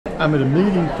I'm at a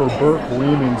meeting for Burke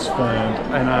Women's Fund,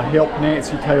 and I helped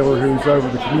Nancy Taylor, who's over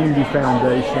the Community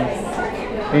Foundation.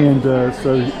 And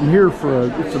so I'm here for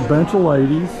it's a bunch of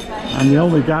ladies. I'm the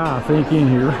only guy, I think, in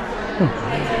here.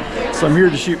 So I'm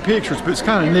here to shoot pictures, but it's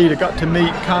kind of neat. I got to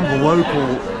meet kind of a local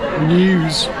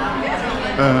news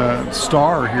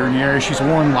star here in the area. She's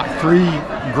won like 3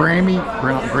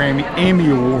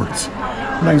 Emmy Awards.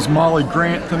 Her name's Molly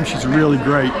Grantham. She's a really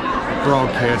great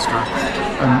broadcaster.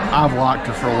 I've liked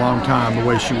her for a long time, the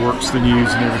way she works the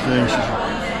news and everything.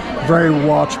 She's very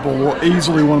watchable,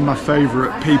 easily one of my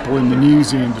favorite people in the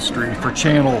news industry for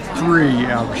Channel 3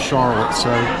 out of Charlotte. So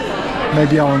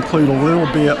maybe I'll include a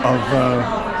little bit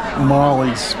of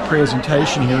Molly's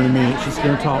presentation here in a minute. She's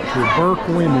going to talk to a Burke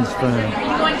Women's Fund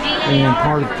and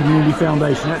part of the Community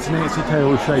Foundation. That's Nancy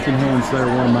Taylor shaking hands there,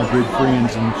 one of my good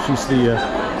friends, and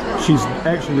she's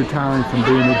actually retiring from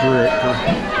being a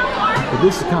director. But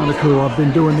this is kind of cool. I've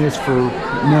been doing this for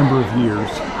a number of years.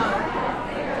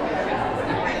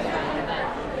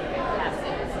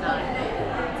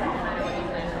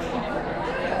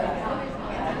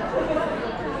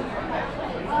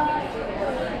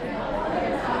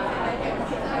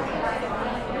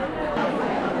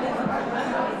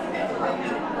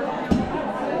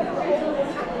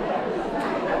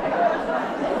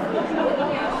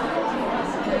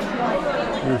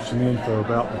 Here's some info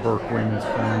about the Burke Women's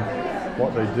Fund,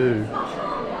 what they do.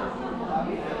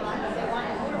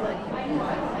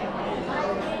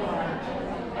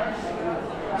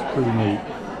 It's pretty neat.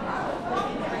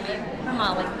 For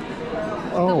Molly.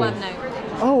 Oh, the love note.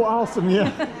 Oh, awesome!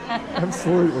 Yeah,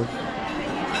 absolutely.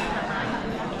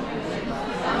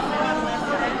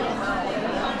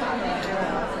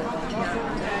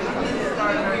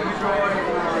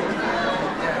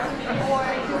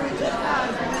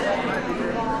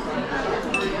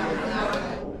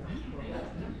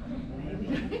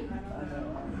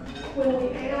 When we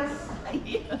asked,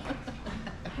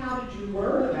 how did you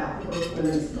learn about the Burke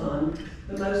Women's Fund,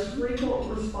 the most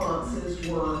frequent responses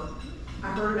were,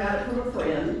 I heard about it from a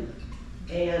friend,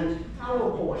 and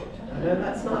PowerPoint. I know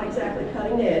that's not exactly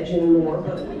cutting edge anymore,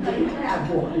 but we do have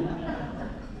one,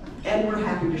 and we're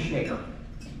happy to share.